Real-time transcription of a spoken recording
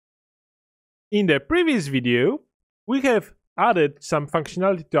In the previous video, we have added some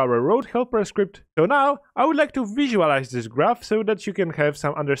functionality to our road helper script. So now I would like to visualize this graph so that you can have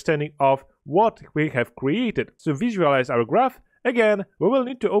some understanding of what we have created. To visualize our graph, again, we will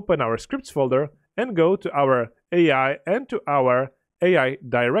need to open our scripts folder and go to our AI and to our AI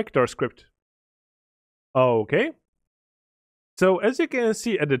director script. Okay. So as you can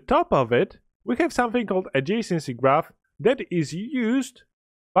see at the top of it, we have something called adjacency graph that is used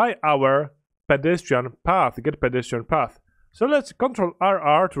by our pedestrian path, get pedestrian path. So let's Ctrl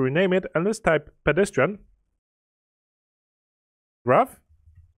RR to rename it, and let's type pedestrian graph.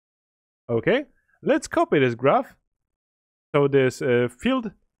 Okay, let's copy this graph, so this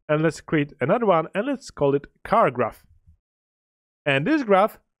field, and let's create another one, and let's call it car graph. And this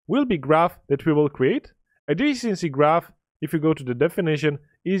graph will be graph that we will create. Adjacency graph, if you go to the definition,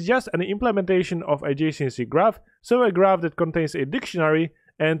 is just an implementation of adjacency graph, so a graph that contains a dictionary,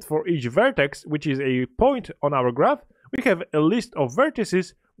 and for each vertex, which is a point on our graph, we have a list of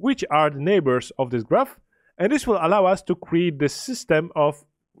vertices which are the neighbors of this graph, and this will allow us to create the system of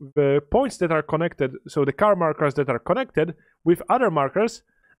the points that are connected, so the car markers that are connected with other markers.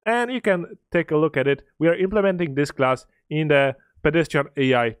 And you can take a look at it. We are implementing this class in the Pedestrian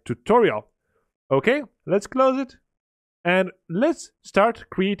AI tutorial. Okay, let's close it and let's start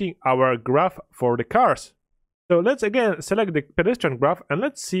creating our graph for the cars. So let's again select the pedestrian graph and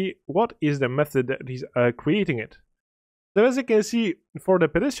let's see what is the method that is creating it. So as you can see, for the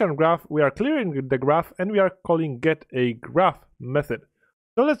pedestrian graph, we are clearing the graph and we are calling getAGraph method.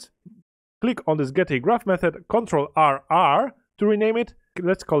 So let's click on this getAGraph method, Ctrl RR to rename it.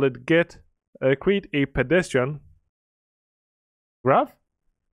 Let's call it create a pedestrian graph.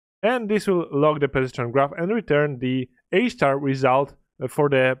 And this will log the pedestrian graph and return the A* result for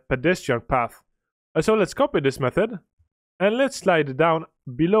the pedestrian path. So let's copy this method and let's slide down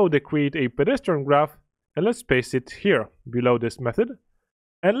below the create a pedestrian graph and let's paste it here below this method.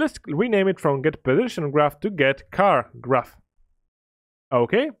 And let's rename it from get pedestrian graph to get car graph.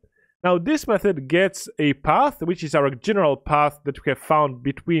 Okay, now this method gets a path, which is our general path that we have found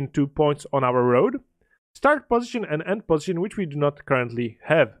between 2 points on our road, start position and end position, which we do not currently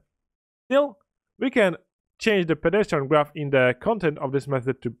have. Still, we can change the pedestrian graph in the content of this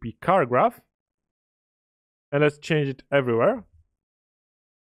method to be car graph. And let's change it everywhere.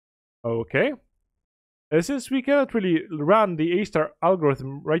 Okay. Since we cannot really run the A*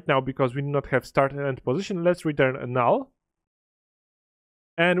 algorithm right now because we do not have start and end position, let's return a null.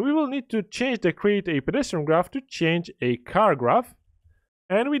 And we will need to change the create a pedestrian graph to change a car graph.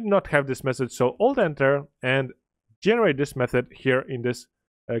 And we do not have this method, so Alt-Enter and generate this method here in this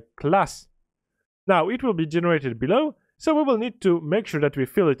class. Now it will be generated below, so we will need to make sure that we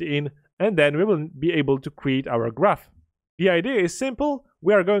fill it in, and then we will be able to create our graph. The idea is simple.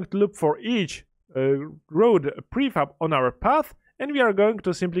 We are going to look for each road prefab on our path, and we are going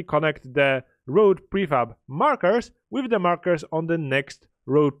to simply connect the road prefab markers with the markers on the next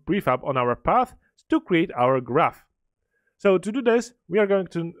road prefab on our path to create our graph. So to do this, we are going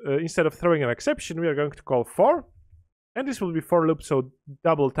to, instead of throwing an exception, we are going to call for, and this will be for loop, so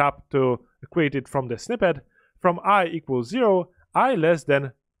double tap to create it from the snippet. From I equals 0, I less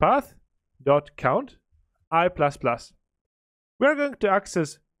than path dot count I plus plus. We are going to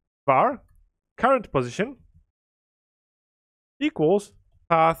access var current position equals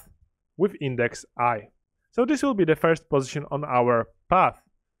path with index I. So this will be the first position on our path.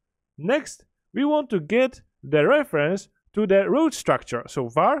 Next, we want to get the reference to the road structure. So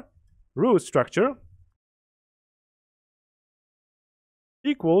var road structure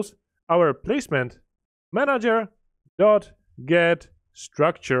equals our placement manager dot get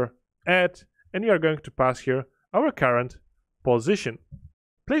structure at, and we are going to pass here our current position.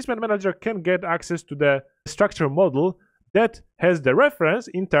 Placement manager can get access to the structure model that has the reference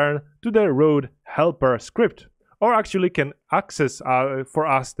in turn to the road helper script, or actually can access for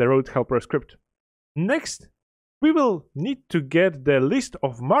us the road helper script. Next, we will need to get the list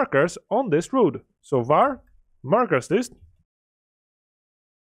of markers on this road. So var markers list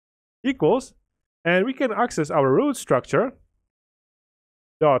equals, and we can access our road structure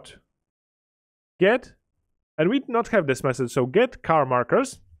dot get, and we do not have this method, so get car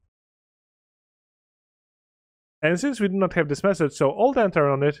markers. And since we do not have this method, so Alt-Enter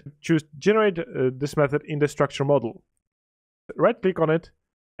on it, choose generate this method in the structure model. Right click on it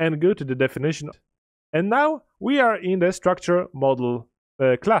and go to the definition. And now we are in the structure model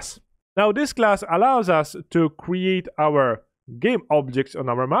class. Now this class allows us to create our game objects on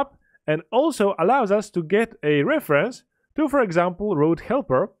our map, and also allows us to get a reference to, for example, road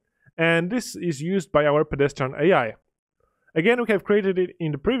helper, and this is used by our pedestrian AI. Again, we have created it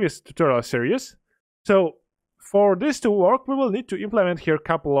in the previous tutorial series. So for this to work, we will need to implement here a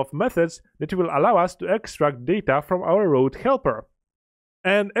couple of methods that will allow us to extract data from our road helper.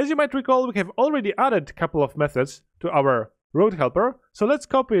 And as you might recall, we have already added a couple of methods to our road helper. So let's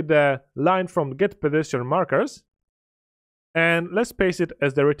copy the line from get pedestrian markers and let's paste it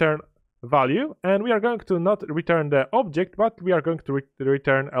as the return value. And we are going to not return the object, but we are going to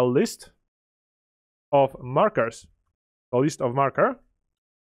return a list of markers, a list of marker.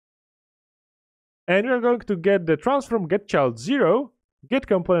 And we are going to get the transform getChild0, get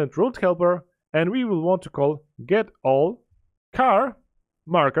component road helper, and we will want to call get all car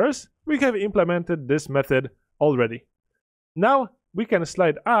markers. We have implemented this method already. Now we can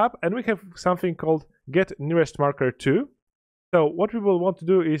slide up and we have something called get nearest marker to. So what we will want to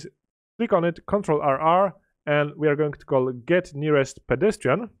do is click on it, Ctrl RR, and we are going to call get nearest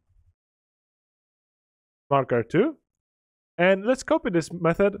pedestrian marker to. And let's copy this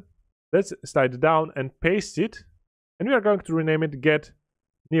method. Let's slide down and paste it, and we are going to rename it get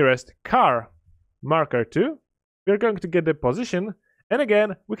nearest car marker to. We are going to get the position, and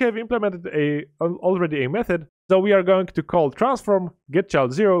again we have implemented already a method. So we are going to call transform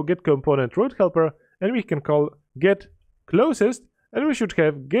getChild0, get component road helper, and we can call get closest, and we should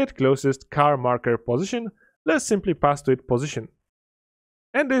have get closest car marker position. Let's simply pass to it position,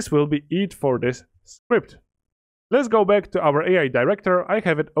 and this will be it for this script. Let's go back to our AI director. I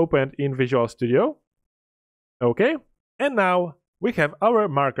have it opened in Visual Studio. Okay, and now we have our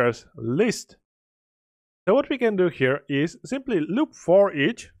markers list. So what we can do here is simply loop for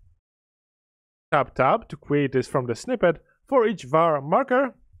each, tab to create this from the snippet, for each var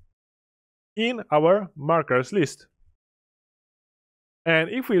marker in our markers list. And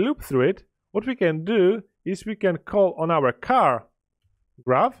if we loop through it, what we can do is we can call on our car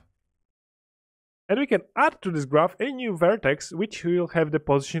graph, and we can add to this graph a new vertex which will have the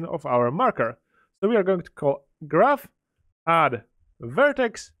position of our marker. So we are going to call graph add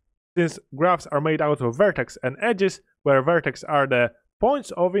vertex, since graphs are made out of vertex and edges, where vertex are the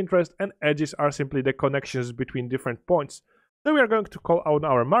points of interest and edges are simply the connections between different points. So we are going to call on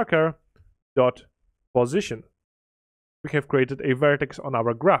our marker dot position. We have created a vertex on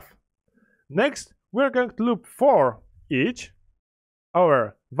our graph. Next, we are going to loop for each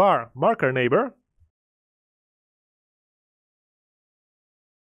our var marker neighbor.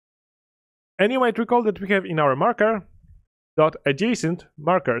 And you might recall that we have in our marker dot adjacent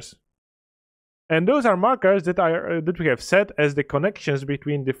markers, and those are markers that we have set as the connections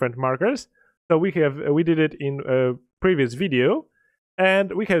between different markers. So we did it in a previous video,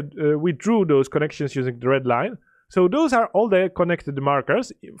 and we drew those connections using the red line. So those are all the connected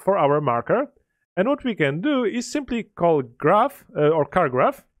markers for our marker, and what we can do is simply call graph or car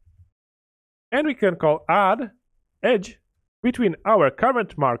graph, and we can call add edge between our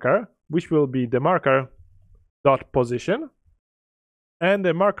current marker, which will be the marker dot position, and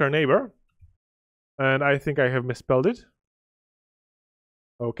the marker neighbor. And I think I have misspelled it.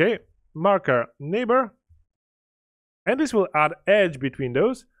 Okay, marker neighbor, and this will add edge between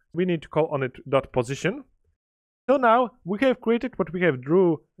those. We need to call on it dot position. So now we have created what we have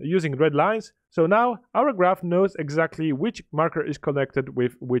drew using red lines. So now our graph knows exactly which marker is connected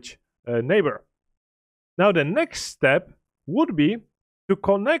with which neighbor. Now the next step would be to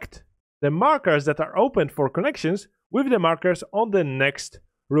connect the markers that are open for connections with the markers on the next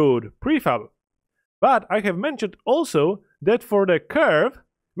road prefab. But I have mentioned also that for the curve,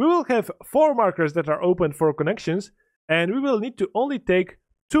 we will have 4 markers that are open for connections, and we will need to only take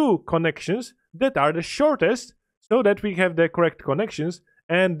 2 connections that are the shortest, so that we have the correct connections,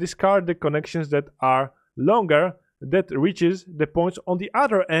 and discard the connections that are longer, that reaches the points on the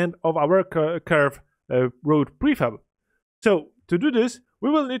other end of our curve road prefab. So to do this, we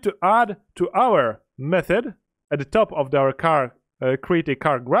will need to add to our method at the top of our car, create a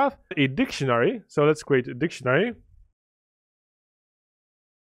car graph, a dictionary. So let's create a dictionary.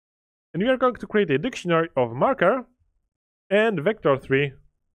 And we are going to create a dictionary of marker and vector3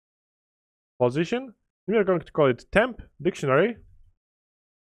 position. We are going to call it temp dictionary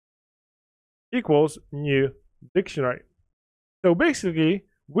equals new dictionary. So basically,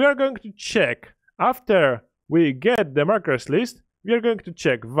 we are going to check after we get the markers list, we are going to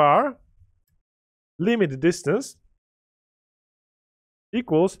check var limit distance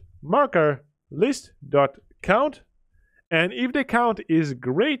equals marker list dot count, and if the count is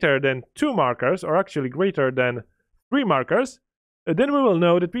greater than 2 markers, or actually greater than 3 markers, then we will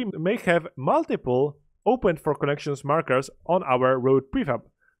know that we may have multiple open for connections markers on our road prefab.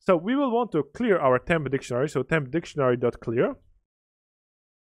 So we will want to clear our temp dictionary, so temp dictionary dot clear,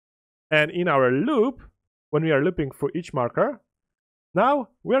 and in our loop when we are looping for each marker. Now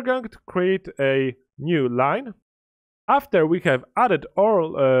we are going to create a new line. After we have added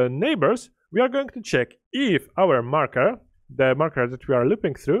all neighbors, we are going to check if our marker, the marker that we are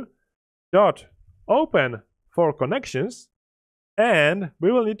looping through, dot open for connections, and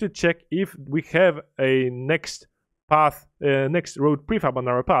we will need to check if we have a next path, next road prefab on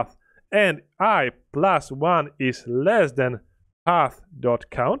our path, and I+1 is less than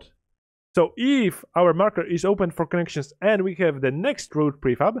path.count. So if our marker is open for connections and we have the next road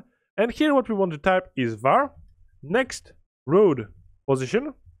prefab, and here what we want to type is var next road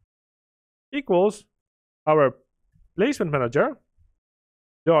position equals our placement manager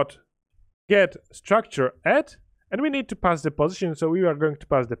dot get structure at, and we need to pass the position, so we are going to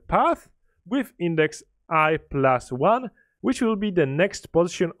pass the path with index I+1, which will be the next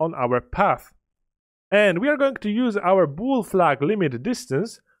position on our path. And we are going to use our bool flag limit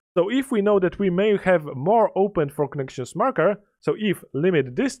distance. So if we know that we may have more open for connections marker, so if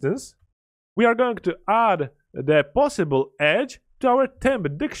limit distance, we are going to add the possible edge to our temp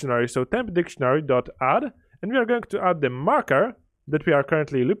dictionary. So temp dictionary.add, and we are going to add the marker that we are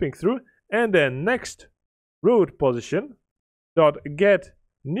currently looping through, and the next road position dot get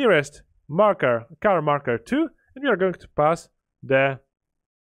nearest marker car marker 2, and we are going to pass the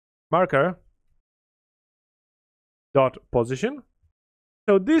marker dot position.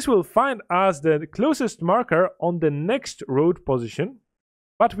 So this will find us the closest marker on the next road position,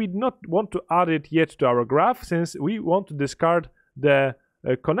 but we do not want to add it yet to our graph, since we want to discard the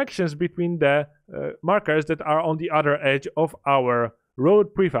connections between the markers that are on the other edge of our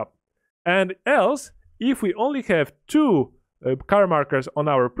road prefab. And else, if we only have two car markers on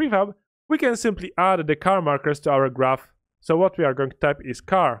our prefab, we can simply add the car markers to our graph. So what we are going to type is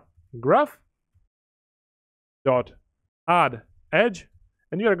car graph dot add edge,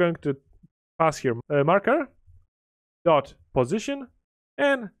 and we are going to pass here marker dot position,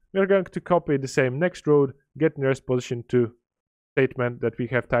 and we are going to copy the same next road get nearest position to statement that we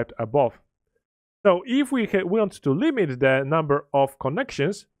have typed above. So if we want to limit the number of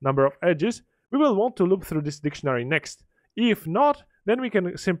connections, number of edges, we will want to loop through this dictionary next. If not, then we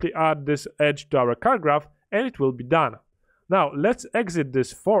can simply add this edge to our car graph and it will be done. Now let's exit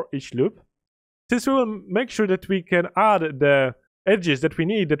this for each loop, since we will make sure that we can add the edges that we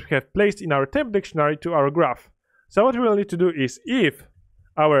need, that we have placed in our temp dictionary, to our graph. So what we will need to do is, if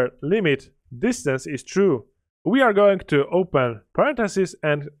our limit distance is true, we are going to open parentheses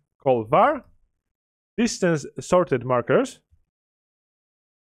and call var distance sorted markers,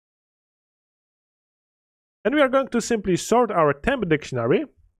 and we are going to simply sort our temp dictionary.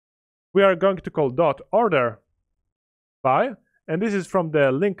 We are going to call dot order by, and this is from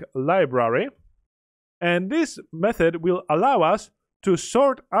the link library, and this method will allow us to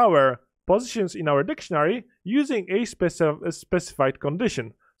sort our positions in our dictionary using a specified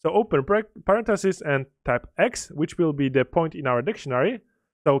condition. So open parentheses and type x, which will be the point in our dictionary,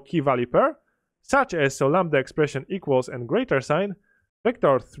 so key value pair, such as, so lambda expression equals and greater sign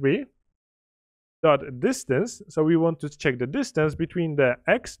vector 3 dot distance. So we want to check the distance between the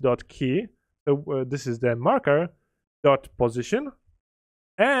x dot key, so this is the marker, dot position,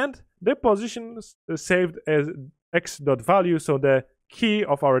 and the position saved as x dot value, so the key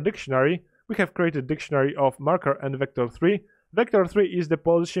of our dictionary. We have created dictionary of marker and vector 3. Vector 3 is the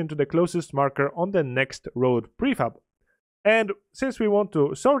position to the closest marker on the next road prefab. And since we want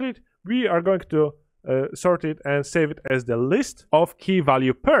to sort it, we are going to sort it and save it as the list of key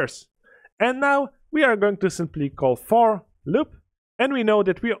value pairs. And now we are going to simply call for loop, and we know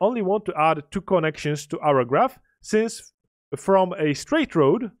that we only want to add two connections to our graph, since from a straight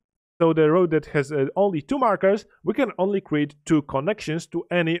road, so the road that has only two markers, we can only create two connections to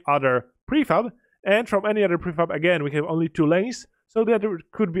any other prefab, and from any other prefab, again, we have only two lanes, so that there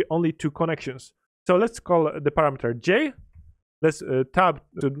could be only two connections. So let's call the parameter j. Let's tab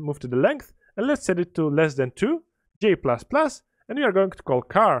to move to the length, and let's set it to less than 2, j++, and we are going to call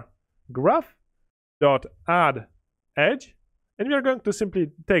car graph dot add edge, and we are going to simply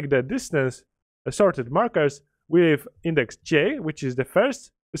take the distance sorted markers with index j, which is the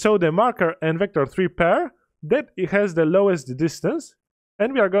first, so the marker and vector 3 pair that it has the lowest distance,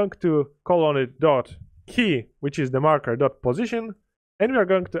 and we are going to call on it dot key, which is the marker dot position, and we are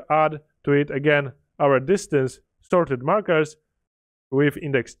going to add to it again our distance sorted markers with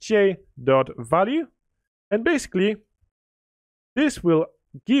index j dot value, and basically this will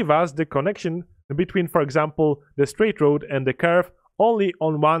give us the connection between, for example, the straight road and the curve only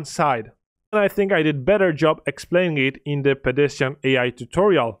on one side. And I think I did better job explaining it in the Pedestrian AI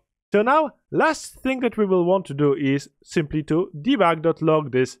tutorial. So now, last thing that we will want to do is simply to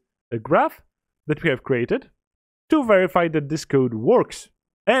debug.log this graph that we have created to verify that this code works.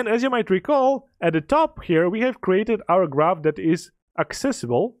 And as you might recall, at the top here we have created our graph that is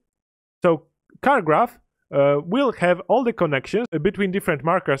accessible. So car graph will have all the connections between different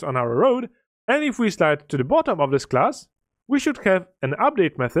markers on our road. And if we slide to the bottom of this class, we should have an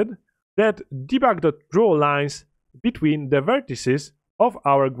update method that debug.draw lines between the vertices of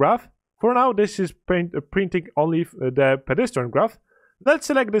our graph. For now, this is printing only the pedestrian graph. Let's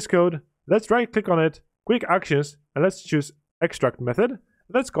select this code. Let's right click on it, quick actions, and let's choose extract method.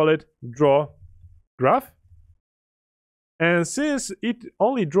 Let's call it draw graph. And since it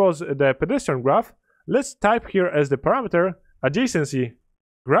only draws the pedestrian graph, let's type here as the parameter adjacency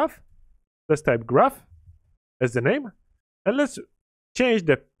graph. Let's type graph as the name. And let's change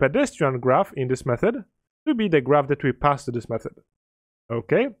the pedestrian graph in this method to be the graph that we pass to this method.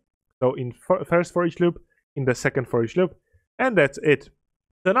 Okay, so in first for each loop, in the second for each loop, and that's it.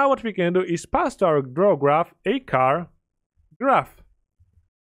 So now what we can do is pass to our draw graph a car graph.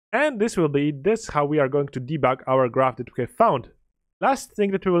 And this how we are going to debug our graph that we have found. Last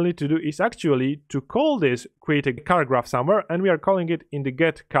thing that we will need to do is actually to call this, create a car graph somewhere, and we are calling it in the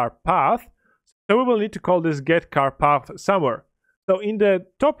get car path. So we will need to call this get car path somewhere. So in the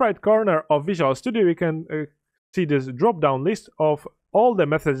top right corner of Visual Studio, we can see this drop-down list of all the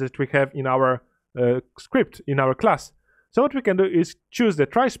methods that we have in our script, in our class. So what we can do is choose the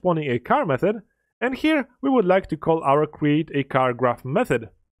try spawning a car method, and here we would like to call our create a car graph method.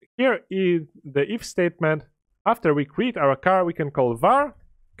 Here is the if statement. After we create our car, we can call var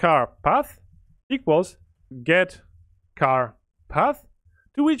car path equals get car path,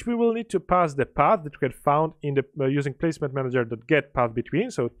 to which we will need to pass the path that we had found in the using placement manager.get path between,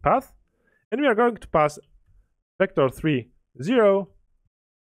 so path, and we are going to pass vector 3 0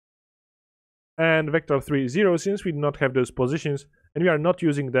 and vector 3 0, since we do not have those positions and we are not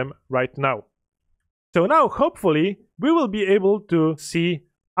using them right now. So now hopefully we will be able to see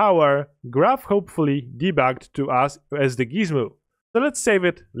our graph hopefully debugged to us as the gizmo. So let's save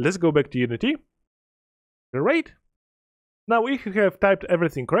it. Let's go back to Unity. Great. Now if you have typed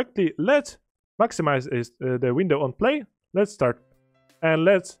everything correctly, let's maximize the window on play. Let's start and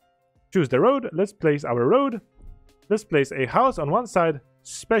let's choose the road. Let's place our road. Let's place a house on one side,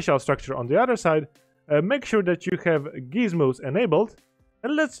 special structure on the other side. Make sure that you have gizmos enabled,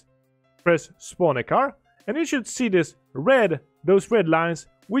 and let's press spawn a car, and you should see those red lines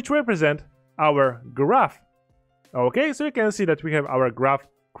which represent our graph. Okay, so you can see that we have our graph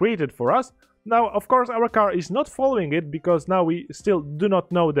created for us. Now, of course, our car is not following it because now we still do not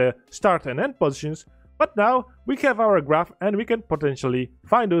know the start and end positions, but now we have our graph and we can potentially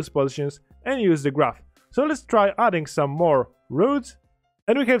find those positions and use the graph. So let's try adding some more roads,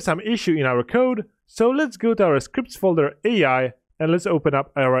 and we have some issue in our code. So let's go to our scripts folder AI and let's open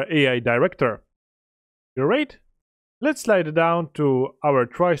up our AI director. Great. Let's slide down to our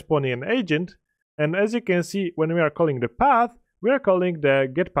try spawning an agent, and as you can see, when we are calling the path, we are calling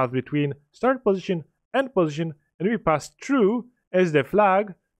the get path between start position, end position, and we pass true as the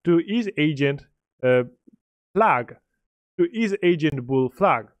flag to isAgent flag, to isAgent bool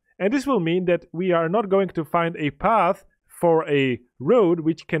flag. And this will mean that we are not going to find a path for a road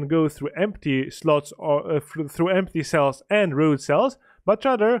which can go through empty slots or through empty cells and road cells, but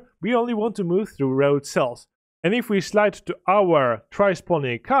rather we only want to move through road cells. And if we slide to our try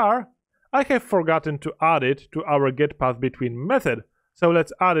spawning a car, I have forgotten to add it to our get path between method. So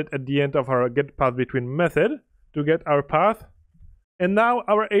let's add it at the end of our get path between method to get our path. And now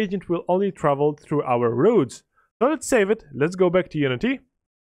our agent will only travel through our roads. So let's save it. Let's go back to Unity.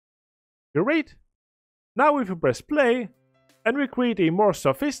 Great. Now if we press play and we create a more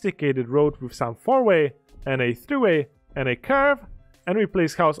sophisticated road with some four-way and a three-way and a curve, and we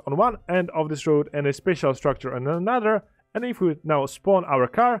place house on one end of this road and a special structure on another, and if we now spawn our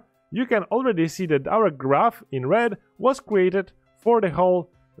car, you can already see that our graph in red was created for the whole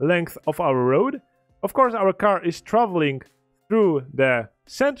length of our road. Of course, our car is traveling through the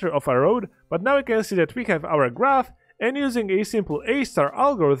center of our road, but now we can see that we have our graph, and using a simple A-star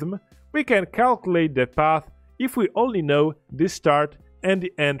algorithm, we can calculate the path if we only know the start and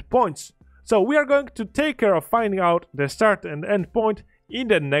the end points. So we are going to take care of finding out the start and end point in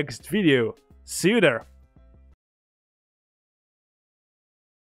the next video. See you there!